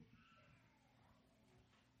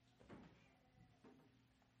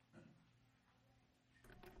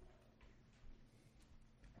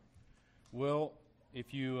Well,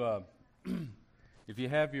 if you if you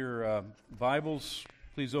have your Bibles,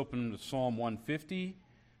 please open to Psalm 150.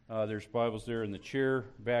 There's Bibles there in the chair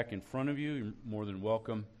back in front of you. You're more than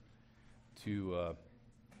welcome to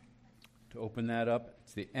open that up.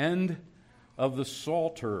 It's the end of the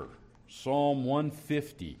Psalter, Psalm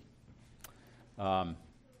 150.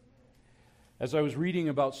 As I was reading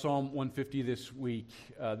about Psalm 150 this week,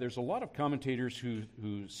 there's a lot of commentators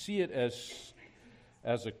who see it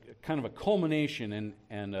as a kind of a culmination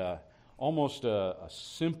and almost a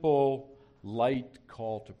simple, light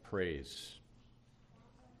call to praise.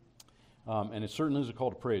 And it certainly is a call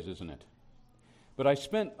to praise, isn't it? But I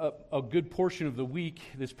spent a good portion of the week,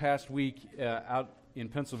 this past week, out in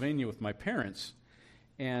Pennsylvania with my parents.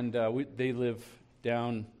 And they live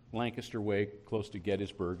down Lancaster Way, close to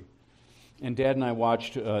Gettysburg. And Dad and I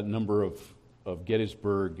watched a number of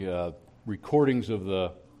Gettysburg recordings of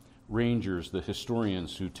the Rangers, the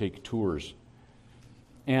historians who take tours.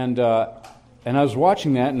 And I was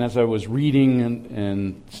watching that, and as I was reading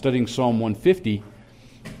and studying Psalm 150,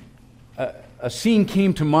 a scene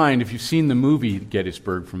came to mind. If you've seen the movie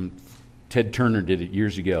Gettysburg, from Ted Turner did it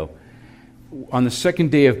years ago. On the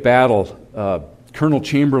second day of battle, Colonel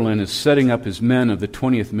Chamberlain is setting up his men of the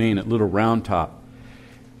 20th Maine at Little Round Top.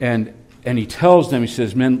 And he tells them, he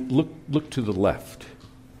says, "Men, look to the left.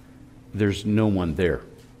 There's no one there."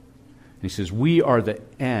 And he says, "We are the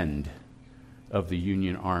end of the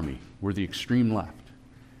Union Army. We're the extreme left."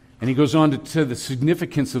 And he goes on to the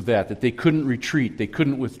significance of that they couldn't retreat, they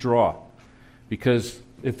couldn't withdraw, because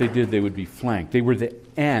if they did, they would be flanked. They were the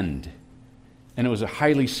end. And it was a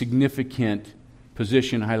highly significant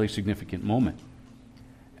position, a highly significant moment.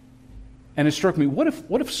 And it struck me, what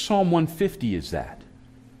if Psalm 150 is that?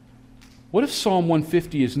 What if Psalm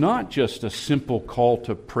 150 is not just a simple call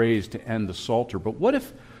to praise to end the Psalter, but what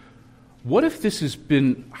if this has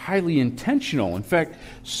been highly intentional? In fact,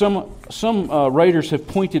 some writers have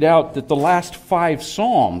pointed out that the last 5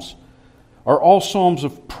 psalms are all psalms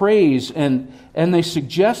of praise, and they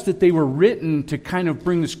suggest that they were written to kind of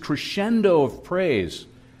bring this crescendo of praise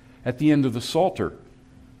at the end of the Psalter.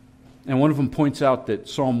 And one of them points out that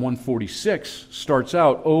Psalm 146 starts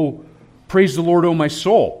out, "Oh, praise the Lord, O my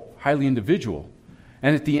soul," highly individual.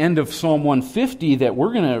 And at the end of Psalm 150 that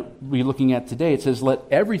we're going to be looking at today, it says, "Let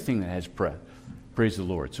everything that has breath praise the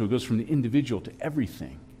Lord." So it goes from the individual to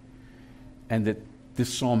everything. And that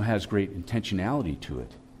this psalm has great intentionality to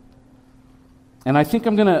it. And I think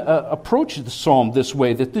I'm going to approach the psalm this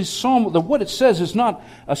way, that this psalm, that what it says is not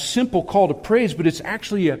a simple call to praise, but it's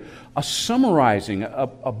actually a summarizing,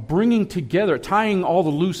 a bringing together, tying all the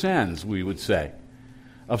loose ends, we would say,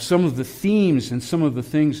 of some of the themes and some of the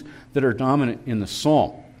things that are dominant in the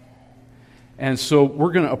psalm. And so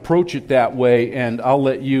we're going to approach it that way, and I'll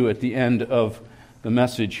let you, at the end of the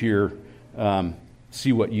message here,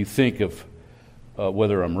 see what you think of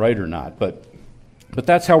whether I'm right or not. But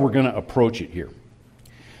that's how we're going to approach it here.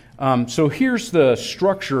 So here's the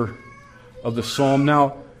structure of the psalm.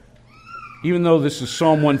 Now, even though this is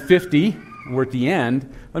Psalm 150, we're at the end,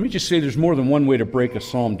 let me just say there's more than one way to break a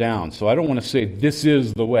psalm down. So I don't want to say this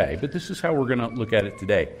is the way, but this is how we're going to look at it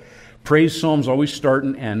today. Praise psalms always start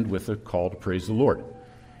and end with a call to praise the Lord.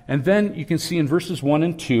 And then you can see in verses 1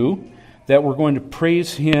 and 2 that we're going to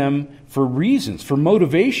praise Him for reasons, for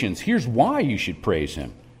motivations. Here's why you should praise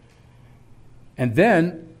Him. And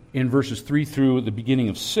then in verses 3 through the beginning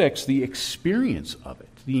of 6, the experience of it,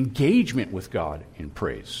 the engagement with God in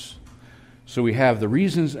praise. So we have the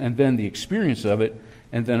reasons and then the experience of it,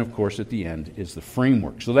 and then, of course, at the end is the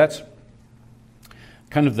framework. So that's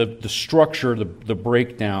kind of the structure, the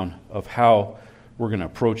breakdown of how we're going to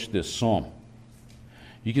approach this psalm.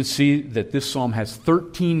 You can see that this psalm has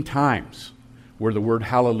 13 times where the word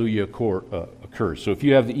hallelujah occurs. So if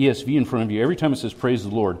you have the ESV in front of you, every time it says praise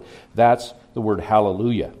the Lord, that's the word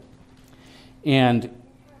hallelujah. And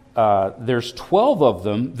there's 12 of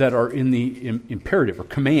them that are in the imperative or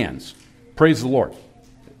commands. Praise the Lord.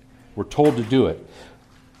 We're told to do it.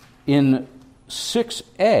 In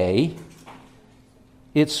 6a,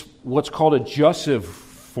 it's what's called a jussive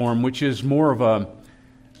form, which is more of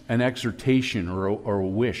an exhortation or a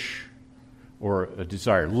wish or a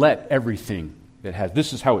desire. Let everything that has.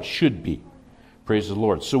 This is how it should be. Praise the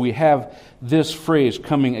Lord. So we have this phrase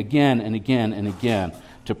coming again and again and again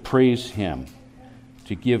to praise Him,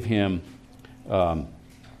 to give Him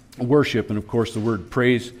worship. And of course, the word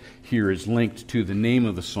praise here is linked to the name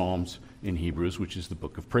of the Psalms in Hebrews, which is the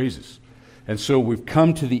Book of Praises. And so we've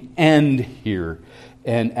come to the end here,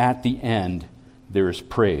 and at the end there is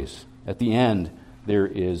praise. At the end there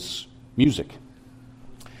is music.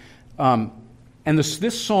 And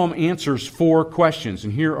this psalm answers 4 questions,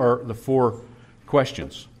 and here are the 4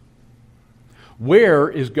 questions. Where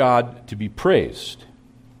is God to be praised?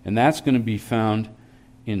 And that's going to be found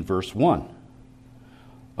in verse 1.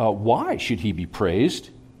 Why should he be praised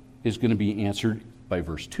is going to be answered by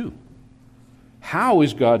verse 2. How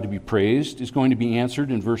is God to be praised is going to be answered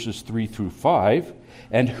in verses 3 through 5.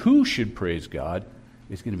 And who should praise God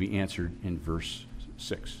is going to be answered in verse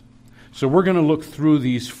 6. So we're going to look through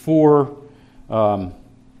these 4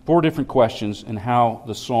 different questions and how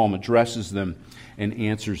the psalm addresses them and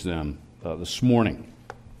answers them this morning.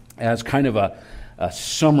 As kind of a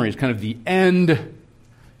summary, it's kind of the end,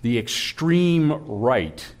 the extreme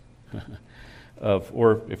right of,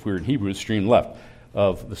 or if we were in Hebrew, extreme left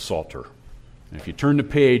of the Psalter. And if you turn the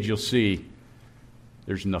page, you'll see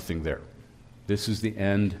there's nothing there. This is the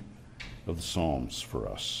end of the Psalms for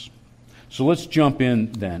us. So let's jump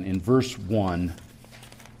in then in verse 1,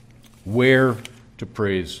 where to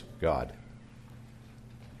praise God.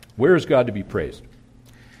 Where is God to be praised?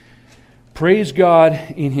 Praise God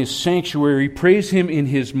in his sanctuary, praise him in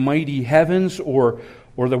his mighty heavens, or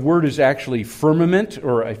the word is actually firmament,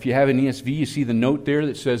 or if you have an ESV, you see the note there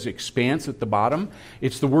that says expanse at the bottom.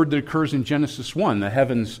 It's the word that occurs in Genesis 1, the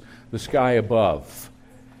heavens, the sky above.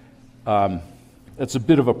 That's a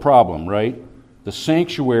bit of a problem, right? The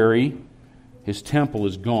sanctuary, his temple,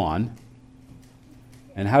 is gone.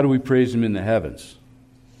 And how do we praise him in the heavens?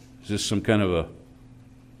 Is this some kind of a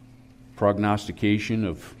prognostication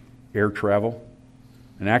of air travel?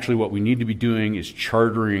 And actually what we need to be doing is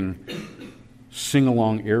chartering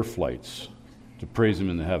sing-along air flights to praise him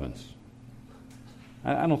in the heavens.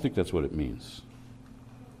 I don't think that's what it means.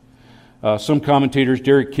 Some commentators,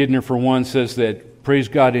 Derek Kidner for one, says that praise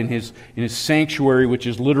God in his sanctuary, which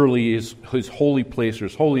is literally his holy place or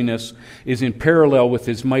his holiness, is in parallel with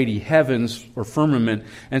his mighty heavens or firmament,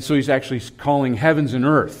 and so he's actually calling heavens and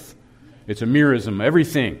earth. It's a merism.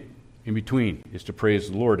 Everything in between is to praise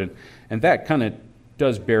the Lord, and that kind of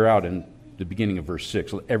does bear out in the beginning of verse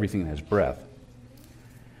 6, everything that has breath.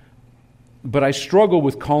 But I struggle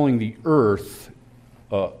with calling the earth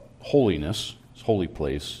holiness, holy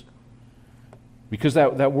place, because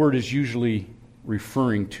that word is usually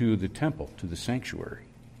referring to the temple, to the sanctuary.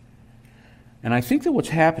 And I think that what's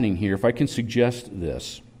happening here, if I can suggest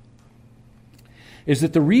this, is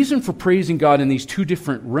that the reason for praising God in these 2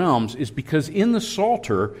 different realms is because in the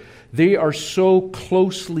Psalter, they are so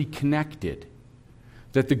closely connected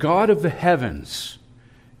that the God of the heavens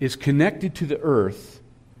is connected to the earth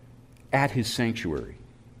at his sanctuary.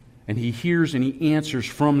 And he hears and he answers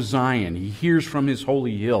from Zion. He hears from his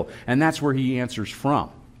holy hill. And that's where he answers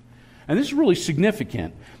from. And this is really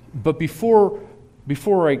significant. But before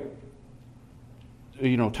I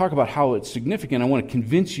talk about how it's significant, I want to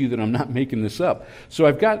convince you that I'm not making this up. So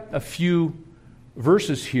I've got a few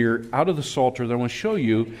verses here out of the Psalter that I want to show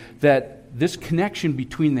you that this connection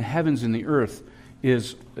between the heavens and the earth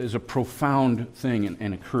is a profound thing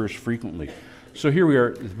and occurs frequently. So here we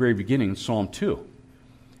are at the very beginning, Psalm 2.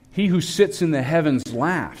 He who sits in the heavens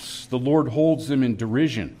laughs. The Lord holds them in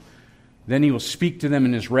derision. Then he will speak to them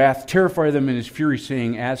in his wrath, terrify them in his fury,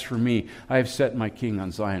 saying, as for me, I have set my king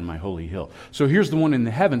on Zion, my holy hill. So here's the one in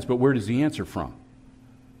the heavens, but where does he answer from?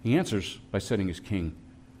 He answers by setting his king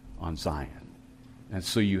on Zion. And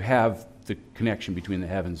so you have the connection between the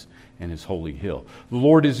heavens and his holy hill. The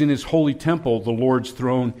Lord is in his holy temple. The Lord's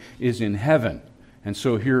throne is in heaven. And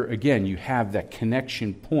so here again, you have that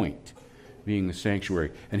connection point being the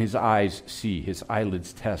sanctuary. And his eyes see, his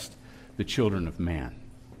eyelids test the children of man.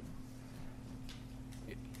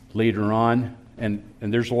 Later on, and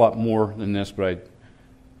there's a lot more than this, but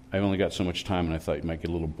I've only got so much time, and I thought you might get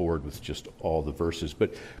a little bored with just all the verses.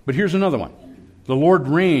 But here's another one. The Lord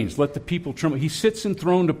reigns, let the people tremble. He sits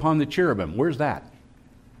enthroned upon the cherubim. Where's that?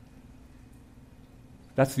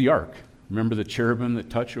 That's the ark. Remember the cherubim that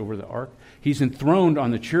touch over the ark? He's enthroned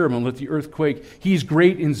on the cherubim, let the earth quake. He's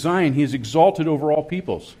great in Zion. He is exalted over all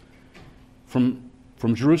peoples. From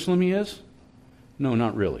Jerusalem he is? No,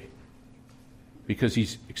 not really. Because he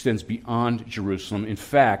extends beyond Jerusalem. In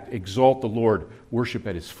fact, exalt the Lord, worship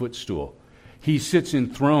at his footstool. He sits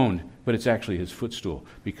enthroned, but it's actually his footstool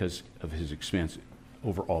because of his expanse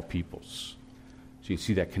over all peoples. So you can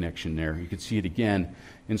see that connection there. You can see it again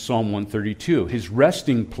in Psalm 132. His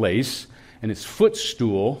resting place and his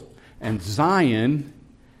footstool and Zion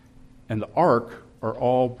and the ark are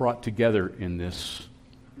all brought together in this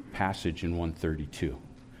passage in 132.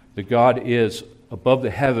 The God is above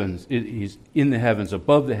the heavens, he's in the heavens,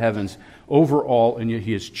 above the heavens, over all, and yet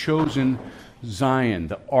he has chosen Zion,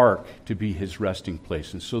 the ark, to be his resting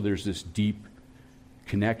place. And so there's this deep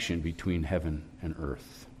connection between heaven and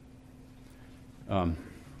earth.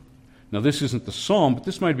 Now, this isn't the psalm, but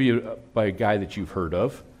this might be by a guy that you've heard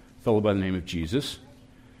of, a fellow by the name of Jesus.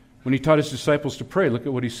 When he taught his disciples to pray, look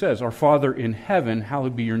at what he says. Our Father in heaven,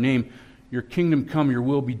 hallowed be your name. Your kingdom come, your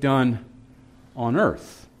will be done on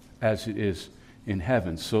earth as it is in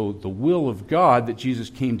heaven. So the will of God that Jesus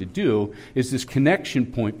came to do is this connection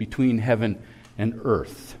point between heaven and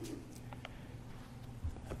earth.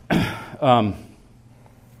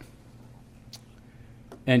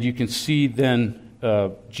 And you can see then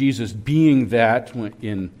Jesus being that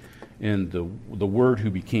in the Word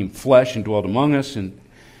who became flesh and dwelt among us. And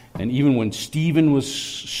even when Stephen was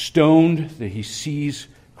stoned, that he sees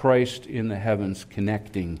Christ in the heavens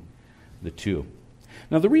connecting the two.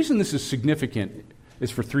 Now, the reason this is significant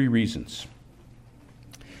is for three reasons.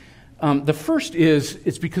 The first is,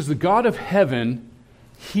 it's because the God of heaven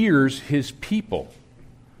hears his people.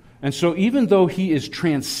 And so even though he is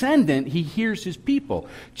transcendent, he hears his people.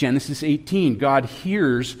 Genesis 18, God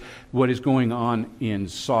hears what is going on in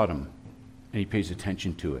Sodom, and he pays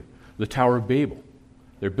attention to it. The Tower of Babel.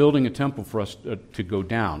 They're building a temple for us to go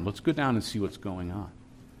down. Let's go down and see what's going on.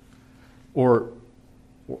 Or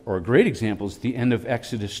a great example is the end of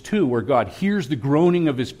Exodus 2, where God hears the groaning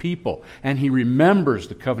of his people, and he remembers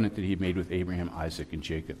the covenant that he made with Abraham, Isaac, and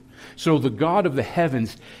Jacob. So the God of the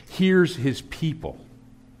heavens hears his people.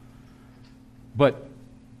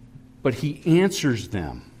 But he answers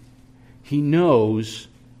them. He knows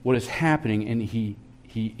what is happening, and he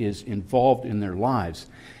is involved in their lives.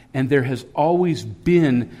 And there has always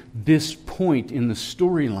been this point in the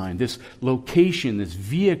storyline, this location, this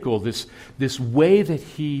vehicle, this way that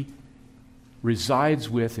he resides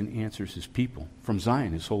with and answers his people from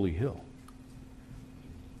Zion, his holy hill.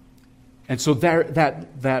 And so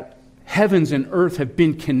that heavens and earth have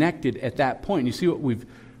been connected at that point. You see what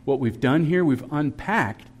we've done here? We've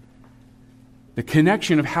unpacked the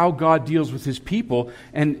connection of how God deals with his people,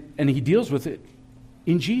 and he deals with it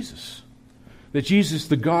in Jesus. That Jesus,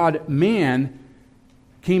 the God-man,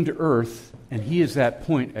 came to earth, and he is that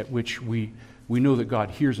point at which we know that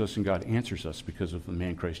God hears us and God answers us because of the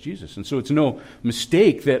man Christ Jesus. And so it's no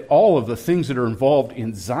mistake that all of the things that are involved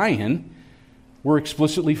in Zion were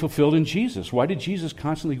explicitly fulfilled in Jesus. Why did Jesus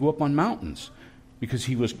constantly go up on mountains? Because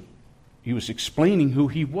he was explaining who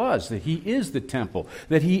he was, that he is the temple,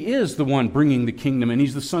 that he is the one bringing the kingdom, and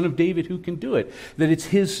he's the son of David who can do it, that it's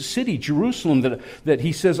his city, Jerusalem, that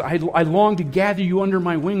he says, I long to gather you under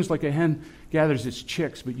my wings like a hen gathers its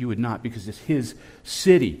chicks, but you would not, because it's his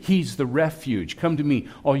city. He's the refuge. Come to me,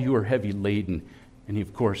 all you are heavy laden. And he,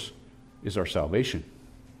 of course, is our salvation.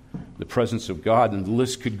 The presence of God, and the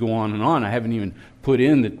list could go on and on. I haven't even put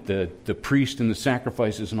in the priest and the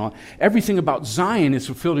sacrifices and all. Everything about Zion is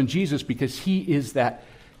fulfilled in Jesus because he is that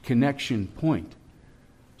connection point.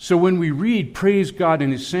 So when we read, praise God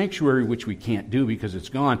in his sanctuary, which we can't do because it's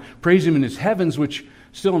gone, praise him in his heavens, which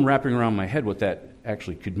still I'm wrapping around my head what that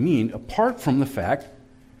actually could mean, apart from the fact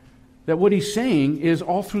that what he's saying is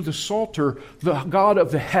all through the Psalter, the God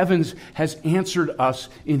of the heavens has answered us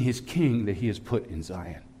in his king that he has put in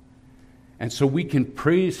Zion. And so we can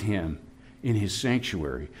praise him in his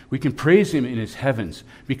sanctuary. We can praise him in his heavens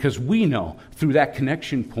because we know through that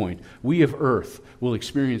connection point, we of earth will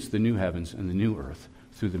experience the new heavens and the new earth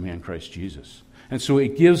through the man Christ Jesus. And so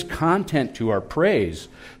it gives content to our praise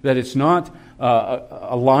that it's not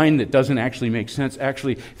a line that doesn't actually make sense.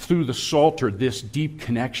 Actually, through the Psalter, this deep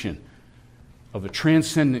connection of a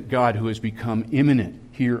transcendent God who has become immanent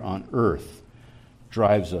here on earth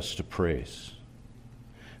drives us to praise.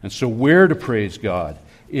 And so where to praise God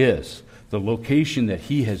is the location that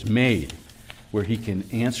he has made where he can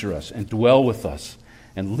answer us and dwell with us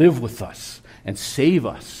and live with us and save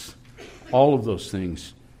us. All of those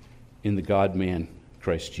things in the God-man,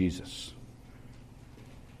 Christ Jesus.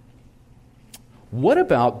 What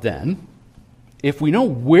about then, if we know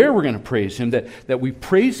where we're going to praise him, that we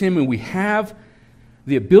praise him and we have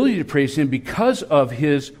the ability to praise him because of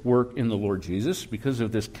his work in the Lord Jesus, because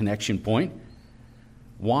of this connection point,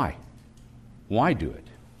 why? Why do it?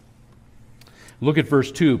 Look at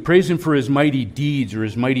verse 2. Praise him for his mighty deeds or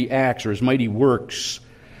his mighty acts or his mighty works.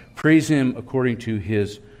 Praise him according to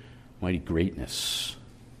his mighty greatness,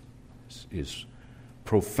 his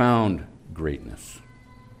profound greatness.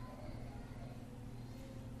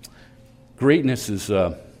 Greatness is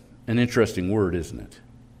an interesting word, isn't it?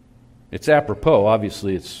 It's apropos.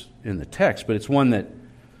 Obviously, it's in the text, but it's one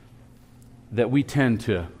that we tend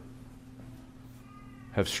to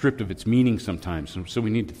have stripped of its meaning sometimes. And so we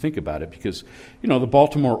need to think about it because, the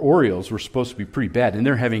Baltimore Orioles were supposed to be pretty bad, and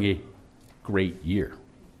they're having a great year.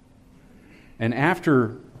 And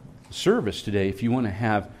after service today, if you want to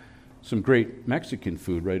have some great Mexican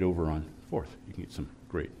food right over on 4th. You can get some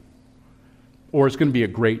great. Or it's going to be a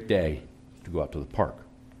great day to go out to the park.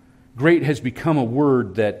 Great has become a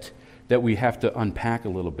word that we have to unpack a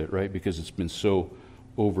little bit, right? Because it's been so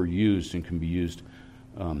overused and can be used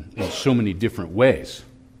in so many different ways.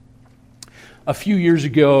 A few years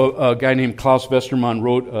ago, a guy named Klaus Westermann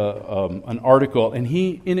wrote an article, and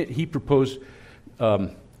in it he proposed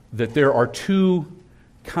that there are two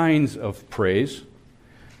kinds of praise.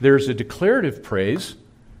 There's a declarative praise,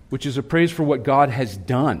 which is a praise for what God has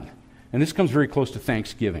done. And this comes very close to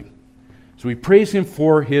thanksgiving. So we praise him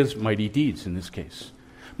for his mighty deeds in this case.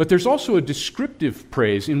 But there's also a descriptive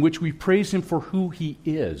praise in which we praise him for who he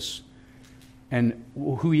is and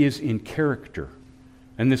who he is in character.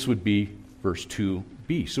 And this would be verse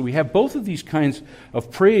 2b. So we have both of these kinds of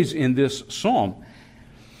praise in this psalm.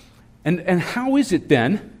 And how is it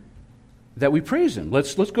then that we praise him?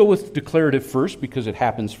 Let's go with declarative first because it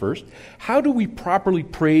happens first. How do we properly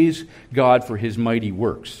praise God for his mighty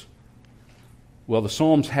works? Well, the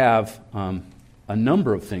Psalms have a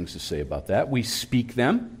number of things to say about that. We speak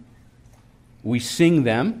them. We sing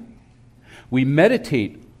them. We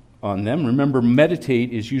meditate on them. Remember,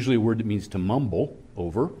 meditate is usually a word that means to mumble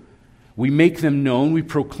over. We make them known. We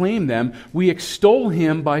proclaim them. We extol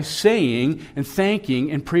him by saying and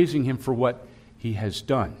thanking and praising him for what he has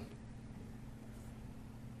done.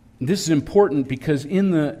 This is important because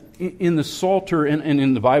in the Psalter and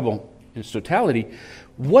in the Bible in its totality,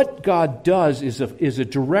 what God does is a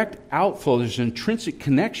direct outflow. There's an intrinsic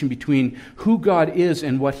connection between who God is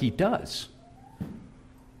and what he does.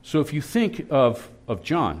 So if you think of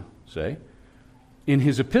John, say, in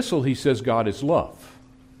his epistle he says God is love.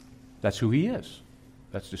 That's who he is.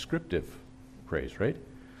 That's descriptive praise, right?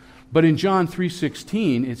 But in John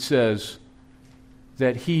 3:16 it says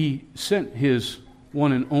that he sent his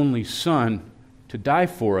one and only Son to die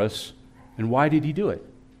for us. And why did he do it?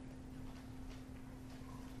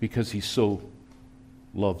 Because he so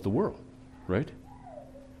loved the world, right?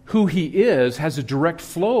 Who he is has a direct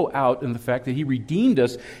flow out in the fact that he redeemed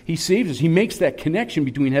us, he saved us. He makes that connection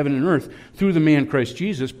between heaven and earth through the man Christ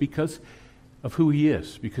Jesus because of who he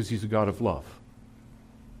is, because he's a God of love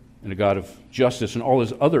and a God of justice and all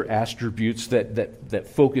his other attributes that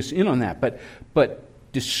focus in on that. But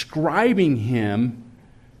describing him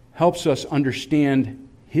helps us understand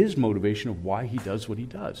his motivation of why he does what he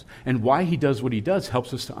does. And why he does what he does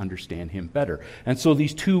helps us to understand him better. And so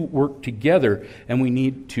these two work together, and we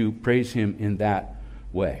need to praise him in that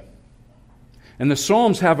way. And the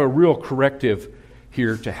Psalms have a real corrective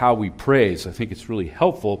here to how we praise. I think it's really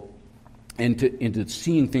helpful into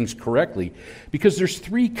seeing things correctly, because there's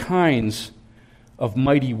three kinds of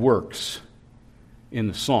mighty works in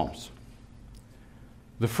the Psalms.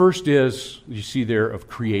 The first is, you see there, of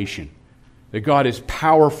creation. That God is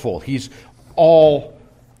powerful. He's over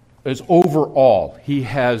all. He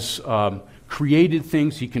has created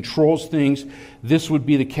things. He controls things. This would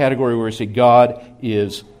be the category where we say God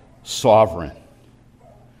is sovereign.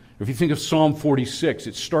 If you think of Psalm 46,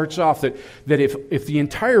 it starts off that if the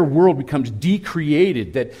entire world becomes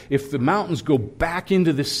decreated, that if the mountains go back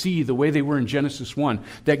into the sea the way they were in Genesis 1,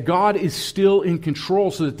 that God is still in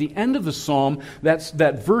control, so that at the end of the psalm, that's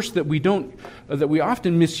that verse that we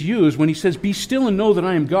often misuse when he says, "Be still and know that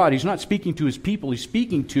I am God." He's not speaking to his people, he's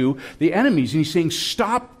speaking to the enemies, and he's saying,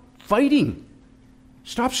 stop fighting.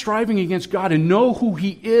 Stop striving against God and know who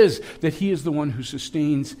he is, that he is the one who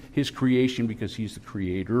sustains his creation because he's the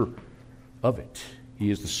creator of it. He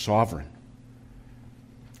is the sovereign.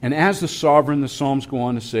 And as the sovereign, the Psalms go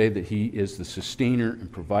on to say that he is the sustainer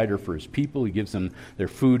and provider for his people. He gives them their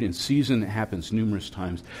food in season. It happens numerous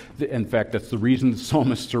times. In fact, that's the reason the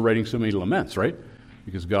psalmists are writing so many laments, right?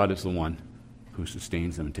 Because God is the one who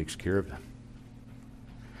sustains them and takes care of them.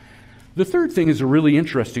 The third thing is a really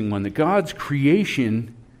interesting one, that God's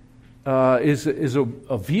creation is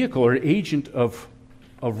a vehicle or an agent of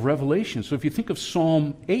revelation. So if you think of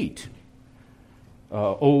Psalm 8,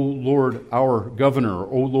 O Lord, our governor,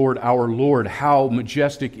 O Lord, our Lord, how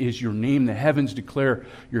majestic is your name. The heavens declare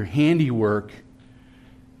your handiwork.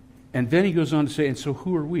 And then he goes on to say, and so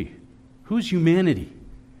who are we? Who's humanity?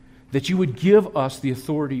 That you would give us the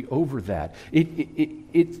authority over that.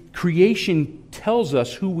 Creation tells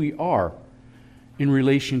us who we are in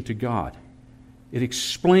relation to God. It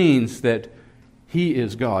explains that he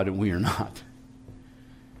is God and we are not.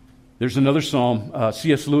 There's another psalm.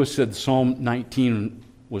 C.S. Lewis said Psalm 19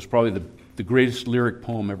 was probably the greatest lyric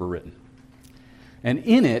poem ever written. And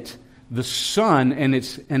in it, the sun and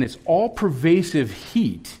its all-pervasive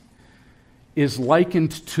heat is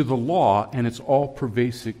likened to the law and its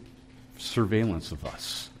all-pervasive surveillance of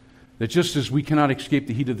us. That just as we cannot escape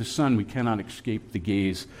the heat of the sun, we cannot escape the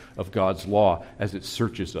gaze of God's law as it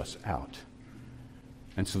searches us out.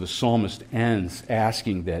 And so the psalmist ends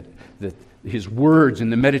asking that his words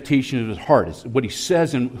and the meditation of his heart, what he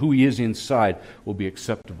says and who he is inside, will be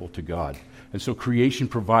acceptable to God. And so creation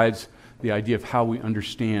provides the idea of how we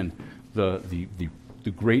understand the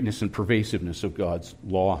greatness and pervasiveness of God's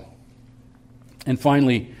law. And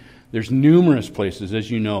finally, there's numerous places, as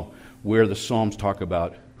you know, where the Psalms talk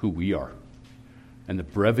about who we are and the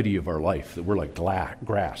brevity of our life, that we're like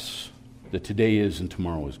grass, that today is and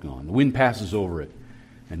tomorrow is gone. The wind passes over it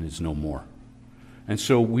and is no more. And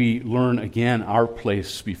so we learn again our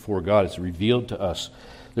place before God is revealed to us.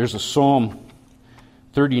 There's a Psalm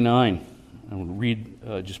 39. I will read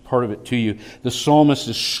just part of it to you. The psalmist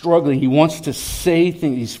is struggling. He wants to say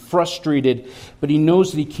things. He's frustrated, but he knows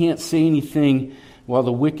that he can't say anything while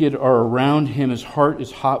the wicked are around him. His heart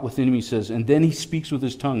is hot within him, he says. And then he speaks with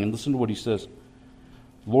his tongue. And listen to what he says.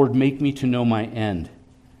 Lord, make me to know my end,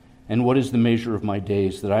 and what is the measure of my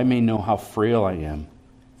days, that I may know how frail I am.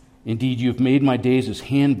 Indeed, you have made my days as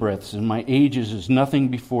handbreadths, and my ages as nothing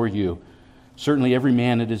before you. Certainly every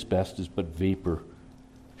man at his best is but vapor.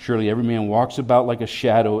 Surely every man walks about like a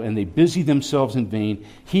shadow, and they busy themselves in vain,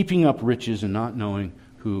 heaping up riches and not knowing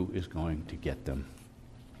who is going to get them.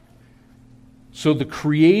 So the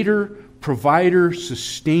creator, provider,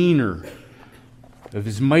 sustainer of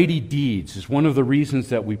his mighty deeds is one of the reasons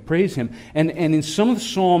that we praise him. And in some of the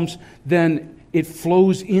Psalms, then it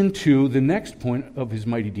flows into the next point of his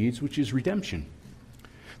mighty deeds, which is redemption.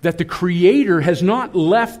 That the creator has not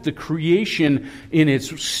left the creation in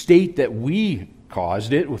its state that we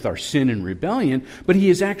caused it with our sin and rebellion, but he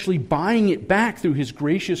is actually buying it back through his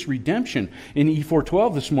gracious redemption. In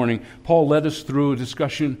E4:12 this morning, Paul led us through a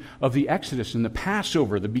discussion of the Exodus and the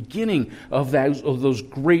Passover, the beginning of those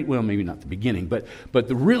great, well, maybe not the beginning, but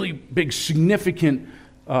the really big, significant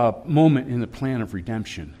moment in the plan of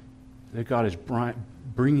redemption, that God is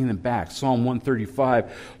bringing them back. Psalm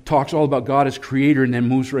 135 talks all about God as creator and then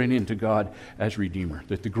moves right into God as redeemer.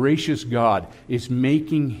 That the gracious God is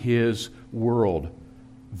making his world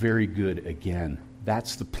very good again.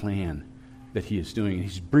 That's the plan that he is doing.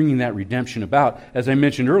 He's bringing that redemption about, as I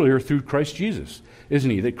mentioned earlier, through Christ Jesus, isn't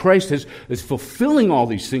he? That Christ is fulfilling all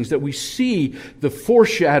these things, that we see the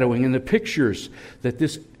foreshadowing and the pictures that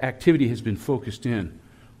this activity has been focused in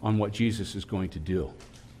on what Jesus is going to do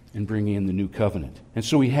in bringing in the new covenant. And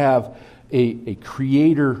so we have a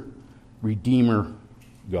creator, redeemer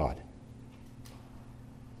God.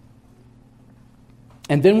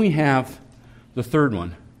 And then we have the third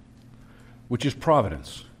one, which is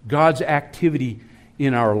providence. God's activity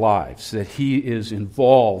in our lives, that he is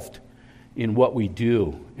involved in what we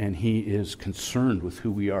do, and he is concerned with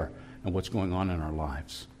who we are and what's going on in our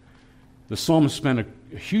lives. The psalmist spent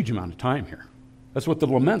a huge amount of time here. That's what the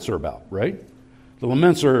laments are about, right? The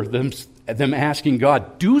laments are them asking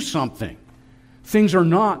God, do something. Things are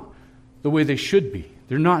not the way they should be.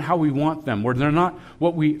 They're not how we want them, or they're not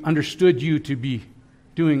what we understood you to be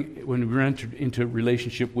doing when we entered into a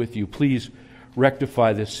relationship with you. Please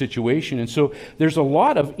rectify this situation. And so there's a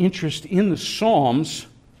lot of interest in the Psalms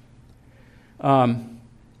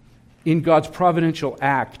in God's providential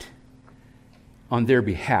act on their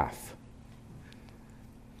behalf.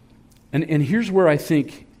 And here's where I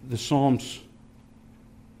think the Psalms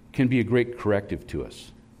can be a great corrective to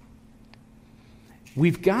us.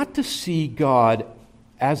 We've got to see God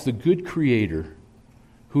as the good creator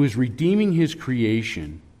who is redeeming his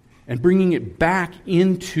creation and bringing it back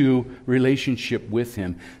into relationship with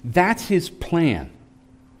him. That's his plan.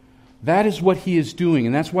 That is what he is doing,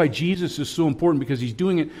 and that's why Jesus is so important, because he's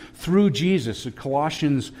doing it through Jesus.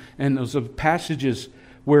 Colossians and those passages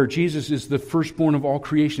where Jesus is the firstborn of all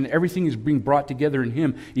creation. Everything is being brought together in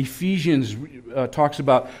him. Ephesians talks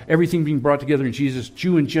about everything being brought together in Jesus,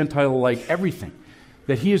 Jew and Gentile alike, everything.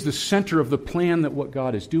 That he is the center of the plan that what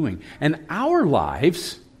God is doing. And our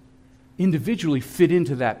lives individually fit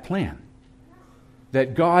into that plan.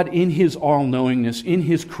 That God, in his all-knowingness, in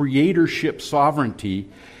his creatorship sovereignty,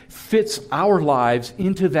 fits our lives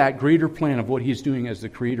into that greater plan of what he is doing as the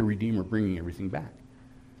creator redeemer, bringing everything back.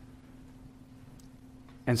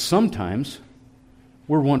 And sometimes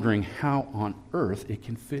we're wondering how on earth it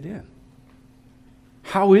can fit in.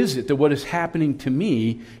 How is it that what is happening to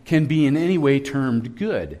me can be in any way termed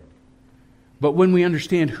good? But when we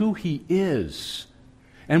understand who he is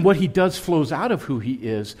and what he does flows out of who he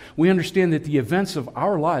is, we understand that the events of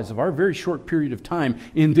our lives, of our very short period of time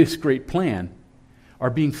in this great plan,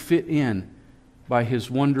 are being fit in by his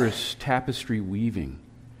wondrous tapestry weaving.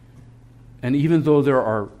 And even though there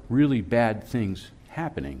are really bad things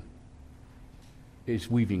happening, is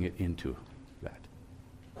weaving it into that.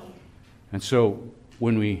 And so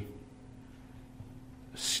when we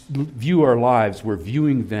view our lives, we're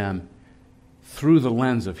viewing them through the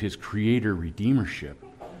lens of his creator redeemership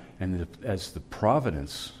and as the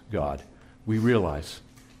providence God, we realize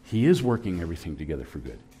he is working everything together for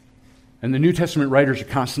good. And the New Testament writers are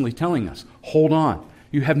constantly telling us, hold on,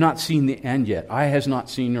 you have not seen the end yet. Eye has not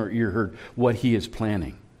seen nor ear heard what he is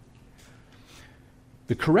planning.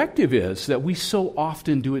 The corrective is that we so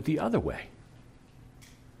often do it the other way.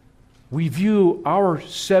 We view our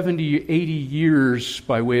 70, 80 years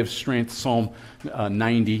by way of strength, Psalm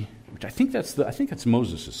 90, which I think that's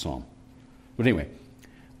Moses' psalm. But anyway,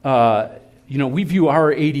 we view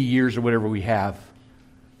our 80 years or whatever we have,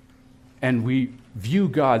 and we view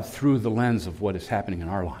God through the lens of what is happening in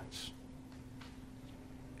our lives.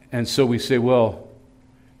 And so we say, well,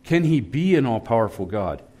 can he be an all-powerful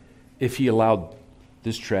God if he allowed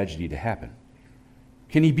this tragedy to happen?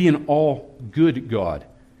 Can he be an all-good God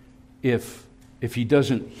if he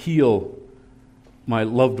doesn't heal my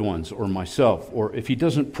loved ones or myself, or if he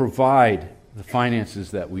doesn't provide the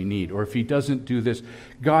finances that we need, or if he doesn't do this?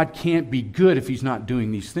 God can't be good if he's not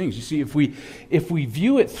doing these things. You see, if we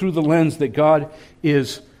view it through the lens that God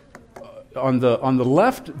is on the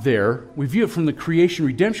left there, we view it from the creation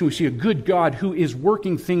redemption. We see a good God who is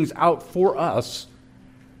working things out for us.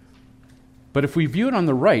 But if we view it on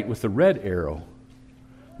the right with the red arrow,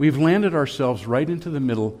 we've landed ourselves right into the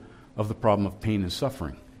middle of the problem of pain and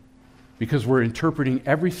suffering, because we're interpreting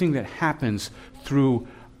everything that happens through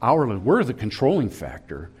our lens. We're the controlling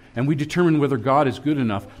factor, and we determine whether God is good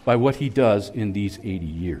enough by what he does in these 80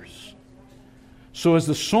 years. So as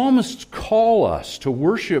the psalmists call us to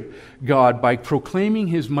worship God by proclaiming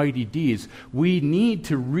his mighty deeds, we need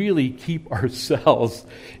to really keep ourselves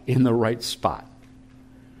in the right spot,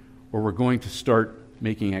 or we're going to start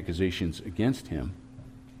making accusations against him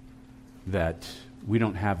that we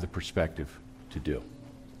don't have the perspective to do.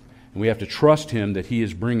 And we have to trust him that he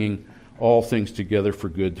is bringing all things together for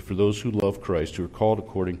good for those who love Christ, who are called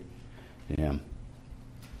according to him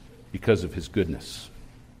because of his goodness.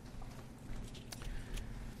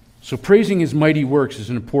 So praising his mighty works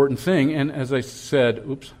is an important thing. And as I said,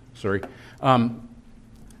 the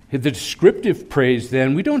descriptive praise,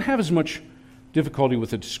 then, we don't have as much difficulty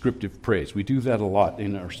with the descriptive praise. We do that a lot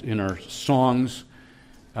in our songs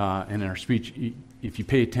and in our speech. If you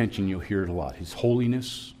pay attention, you'll hear it a lot. His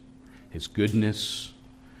holiness, his goodness,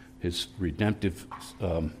 his redemptive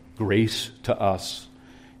grace to us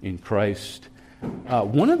in Christ.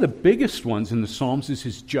 One of the biggest ones in the Psalms is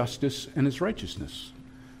his justice and his righteousness.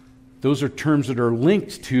 Those are terms that are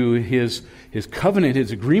linked to his covenant,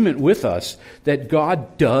 his agreement with us, that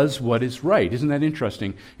God does what is right. Isn't that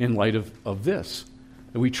interesting in light of this?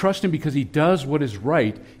 That we trust him because he does what is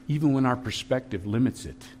right, even when our perspective limits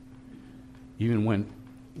it. Even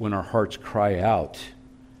when our hearts cry out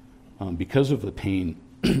because of the pain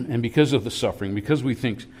and because of the suffering, because we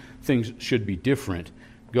think things should be different.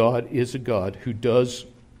 God is a God who does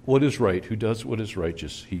what is right, who does what is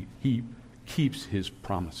righteous. He keeps his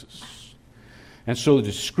promises. And so the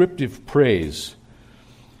descriptive praise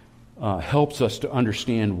helps us to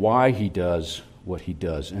understand why he does what he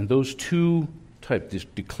does. And those two types, this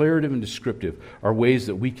declarative and descriptive, are ways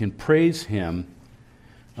that we can praise him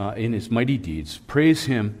in his mighty deeds, praise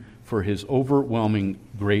him for his overwhelming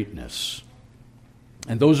greatness.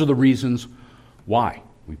 And those are the reasons why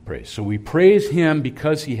we praise. So we praise him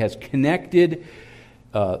because he has connected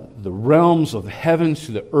the realms of the heavens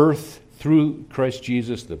to the earth through Christ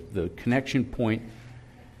Jesus, the connection point.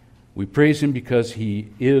 We praise him because he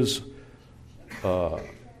is a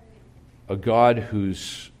God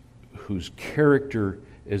whose character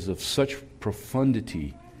is of such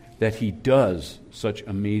profundity that he does such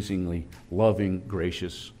amazingly loving,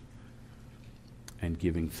 gracious, and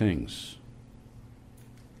giving things.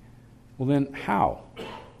 Well then, how?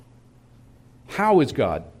 How is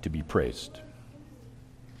God to be praised?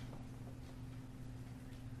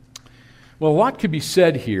 Well, a lot could be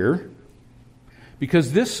said here,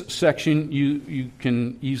 because this section, you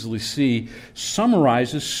can easily see,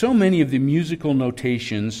 summarizes so many of the musical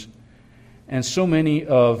notations and so many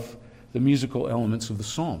of the musical elements of the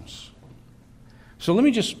Psalms. So let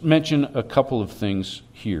me just mention a couple of things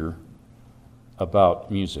here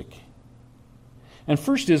about music. And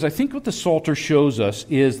first is, I think what the Psalter shows us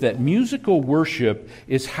is that musical worship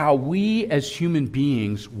is how we as human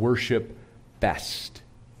beings worship best.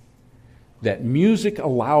 That music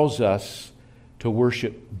allows us to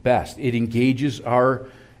worship best. It engages our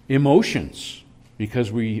emotions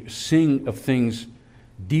because we sing of things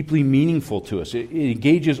deeply meaningful to us. It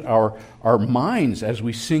engages our minds as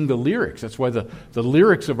we sing the lyrics. That's why the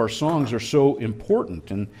lyrics of our songs are so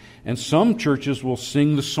important. And some churches will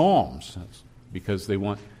sing the Psalms because they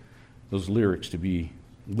want those lyrics to be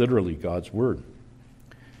literally God's Word.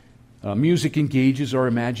 Music engages our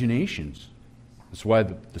imaginations. That's why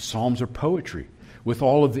the Psalms are poetry, with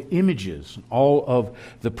all of the images, all of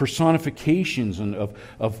the personifications and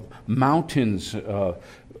of mountains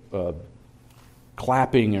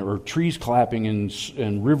clapping, or trees clapping,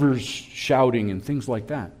 and rivers shouting, and things like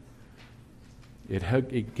that. It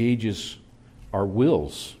engages our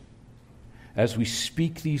wills. As we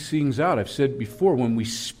speak these things out, I've said before, when we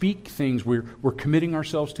speak things, we're committing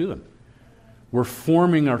ourselves to them. We're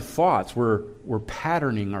forming our thoughts. We're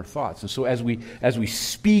patterning our thoughts. And so as we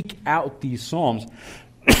speak out these psalms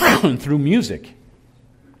through music,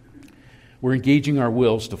 we're engaging our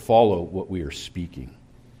wills to follow what we are speaking.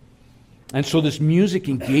 And so this music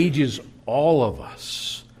engages all of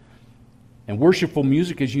us. And worshipful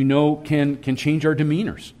music, as you know, can change our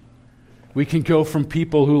demeanors. We can go from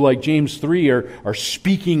people who, like James 3, are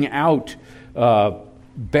speaking out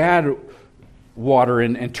bad water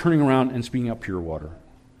and turning around and speaking out pure water.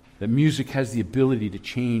 That music has the ability to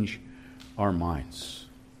change our minds.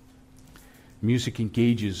 Music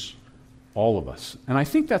engages all of us. And I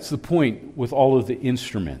think that's the point with all of the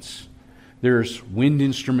instruments. There's wind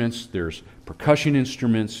instruments, there's percussion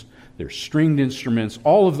instruments, there's stringed instruments.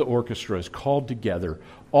 All of the orchestra is called together.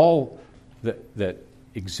 All that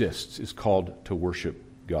exists is called to worship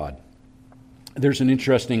God. There's an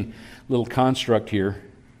interesting little construct here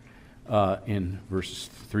in verses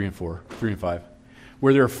 3 and 5,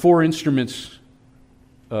 where there are 4 instruments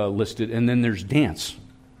listed, and then there's dance,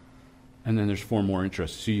 and then there's 4 more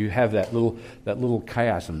interests. So you have that little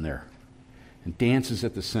chiasm there, and dance is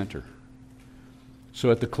at the center. So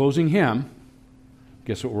at the closing hymn,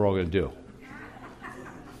 guess what we're all going to do?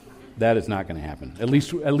 That is not going to happen. At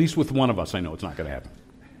least with one of us, I know it's not going to happen.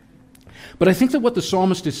 But I think that what the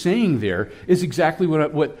psalmist is saying there is exactly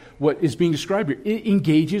what is being described here. It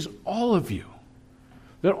engages all of you.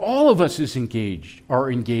 That all of us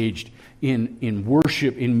are engaged in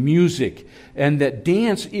worship, in music, and that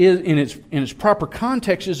dance is in its proper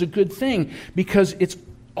context is a good thing, because it's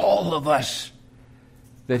all of us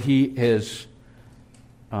that he is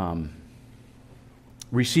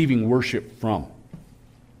receiving worship from.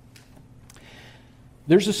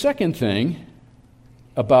 There's a second thing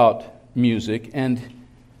about music, and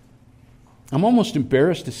I'm almost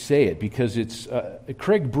embarrassed to say it because it's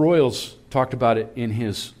Craig Broyles talked about it in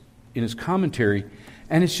his commentary,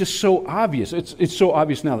 and it's just so obvious. It's so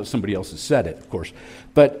obvious now that somebody else has said it, of course.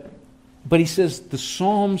 But he says the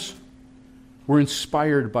Psalms were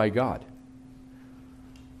inspired by God.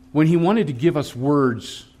 When he wanted to give us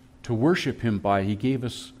words to worship him by, he gave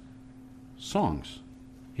us songs.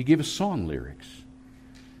 He gave us song lyrics.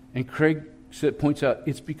 And Craig points out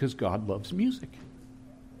it's because God loves music.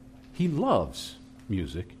 He loves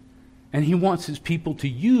music, and he wants his people to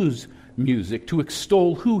use music to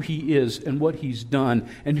extol who he is and what he's done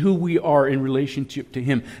and who we are in relationship to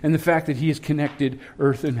him, and the fact that he has connected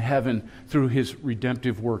earth and heaven through his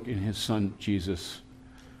redemptive work in his son Jesus,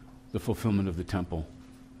 the fulfillment of the temple.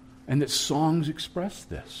 And that songs express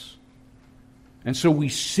this. And so we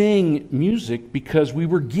sing music because we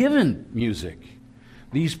were given music.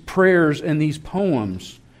 These prayers and these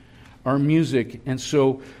poems are music, and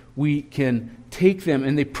so we can take them,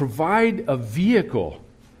 and they provide a vehicle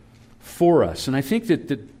for us. And I think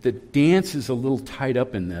that the dance is a little tied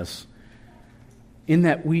up in this, in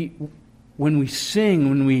that when we sing,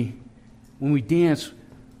 when we dance,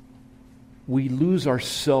 we lose our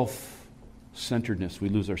self-centeredness, we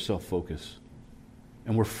lose our self-focus,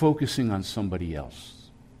 and we're focusing on somebody else.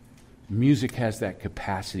 Music has that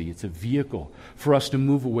capacity. It's a vehicle for us to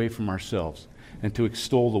move away from ourselves and to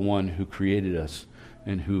extol the one who created us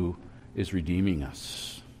and who is redeeming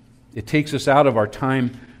us. It takes us out of our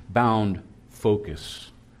time-bound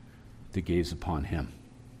focus to gaze upon him.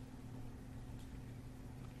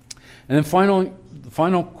 And then the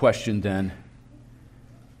final question then,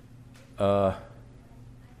 I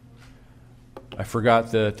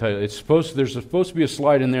forgot the title. There's supposed to be a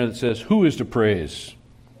slide in there that says, "Who is to praise?"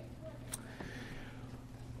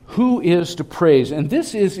 Who is to praise? And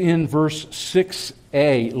this is in verse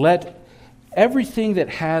 6a. Let everything that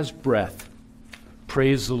has breath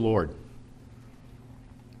praise the Lord.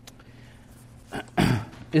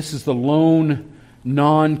 This is the lone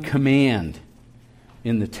non-command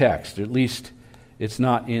in the text. Or at least it's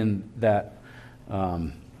not in that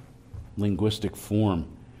linguistic form.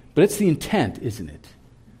 But it's the intent, isn't it?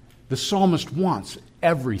 The psalmist wants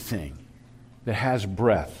everything that has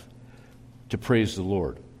breath to praise the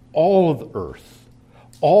Lord. All of earth,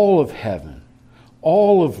 all of heaven,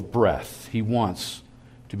 all of breath, he wants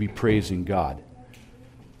to be praising God.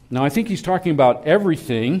 Now, I think he's talking about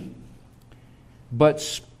everything,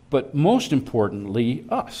 but most importantly,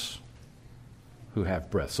 us who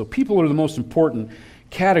have breath. So people are the most important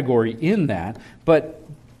category in that. But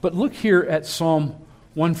look here at Psalm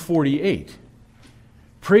 148.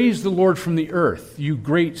 Praise the Lord from the earth, you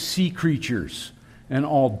great sea creatures and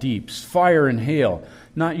all deeps, fire and hail,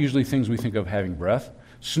 not usually things we think of having breath,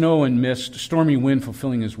 snow and mist, stormy wind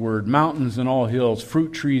fulfilling his word, mountains and all hills,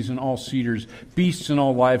 fruit trees and all cedars, beasts and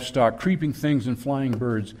all livestock, creeping things and flying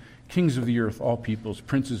birds, kings of the earth, all peoples,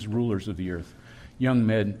 princes, rulers of the earth, young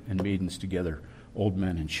men and maidens together, old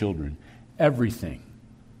men and children. Everything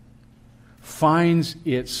finds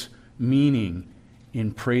its meaning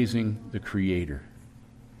in praising the Creator.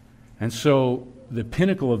 And so the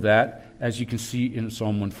pinnacle of that, as you can see in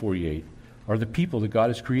Psalm 148, are the people that God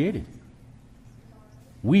has created.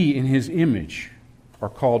 We, in his image, are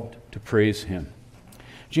called to praise him.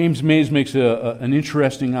 James Mays makes an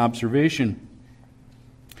interesting observation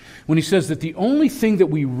when he says that the only thing that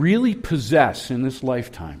we really possess in this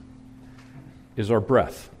lifetime is our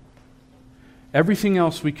breath. Everything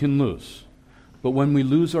else we can lose. But when we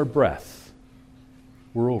lose our breath,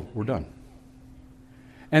 we're done.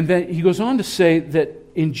 And then he goes on to say that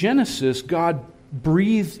in Genesis, God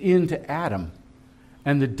breathed into Adam,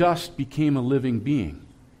 and the dust became a living being.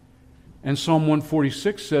 And Psalm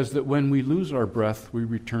 146 says that when we lose our breath, we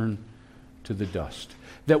return to the dust.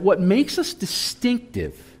 That what makes us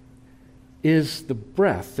distinctive is the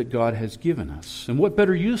breath that God has given us. And what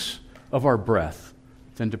better use of our breath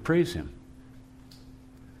than to praise him?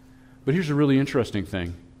 But here's a really interesting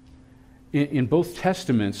thing. In both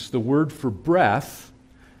Testaments, the word for breath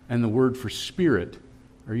and the word for spirit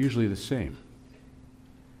are usually the same.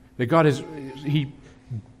 That God he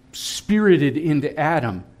spirited into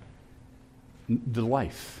Adam the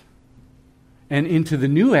life. And into the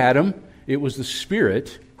new Adam, it was the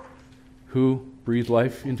Spirit who breathed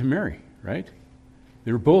life into Mary, right?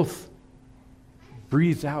 They were both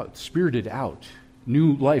breathed out, spirited out,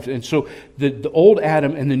 new life. And so the old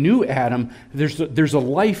Adam and the new Adam, there's a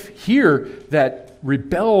life here that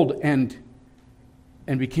rebelled and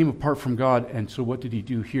became apart from God. And so what did he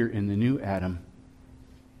do here in the new Adam?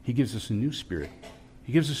 He gives us a new spirit.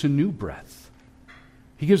 He gives us a new breath.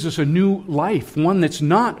 He gives us a new life, one that's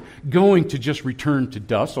not going to just return to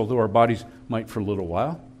dust, although our bodies might for a little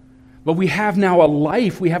while. But we have now a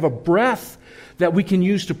life, we have a breath that we can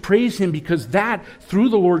use to praise him, because that, through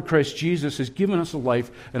the Lord Christ Jesus, has given us a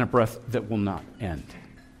life and a breath that will not end.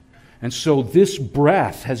 And so this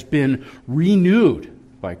breath has been renewed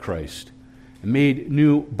by Christ, and made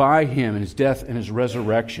new by him in his death and his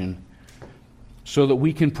resurrection, so that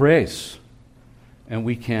we can praise and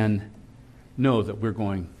we can know that we're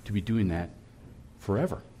going to be doing that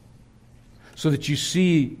forever. So that you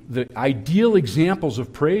see the ideal examples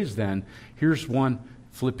of praise then. Here's one,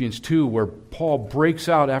 Philippians 2, where Paul breaks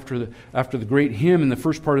out after the great hymn in the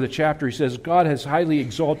first part of the chapter. He says, God has highly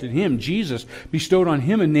exalted him, Jesus, bestowed on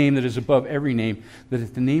him a name that is above every name, that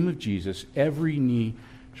at the name of Jesus every knee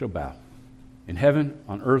shall bow. In heaven,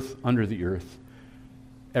 on earth, under the earth,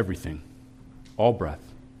 everything, all breath.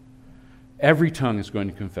 Every tongue is going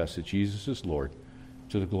to confess that Jesus is Lord,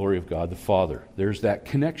 to the glory of God the Father. There's that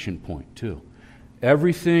connection point too.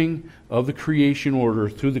 Everything of the creation order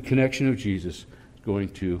through the connection of Jesus is going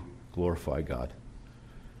to glorify God.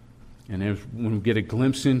 And when we get a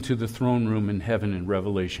glimpse into the throne room in heaven in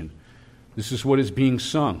Revelation, this is what is being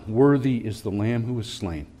sung. Worthy is the Lamb who was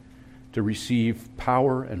slain to receive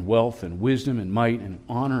power and wealth and wisdom and might and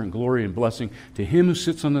honor and glory and blessing. To him who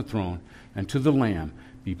sits on the throne and to the Lamb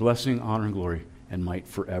be blessing, honor, and glory, and might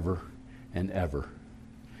forever and ever.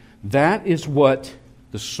 That is what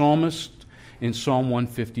the psalmist in Psalm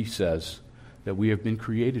 150 says that we have been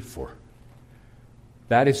created for.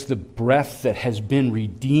 That is the breath that has been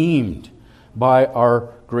redeemed by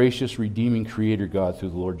our gracious, redeeming Creator God through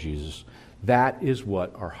the Lord Jesus. That is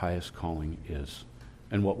what our highest calling is,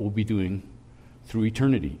 and what we'll be doing through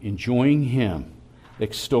eternity, enjoying him,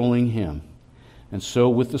 extolling him. And so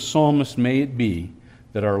with the psalmist, may it be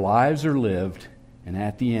that our lives are lived, and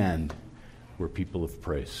at the end, we're people of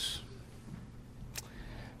praise.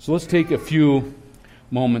 So let's take a few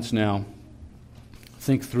moments now,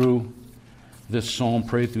 think through this psalm,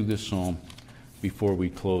 pray through this psalm before we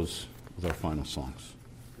close with our final songs.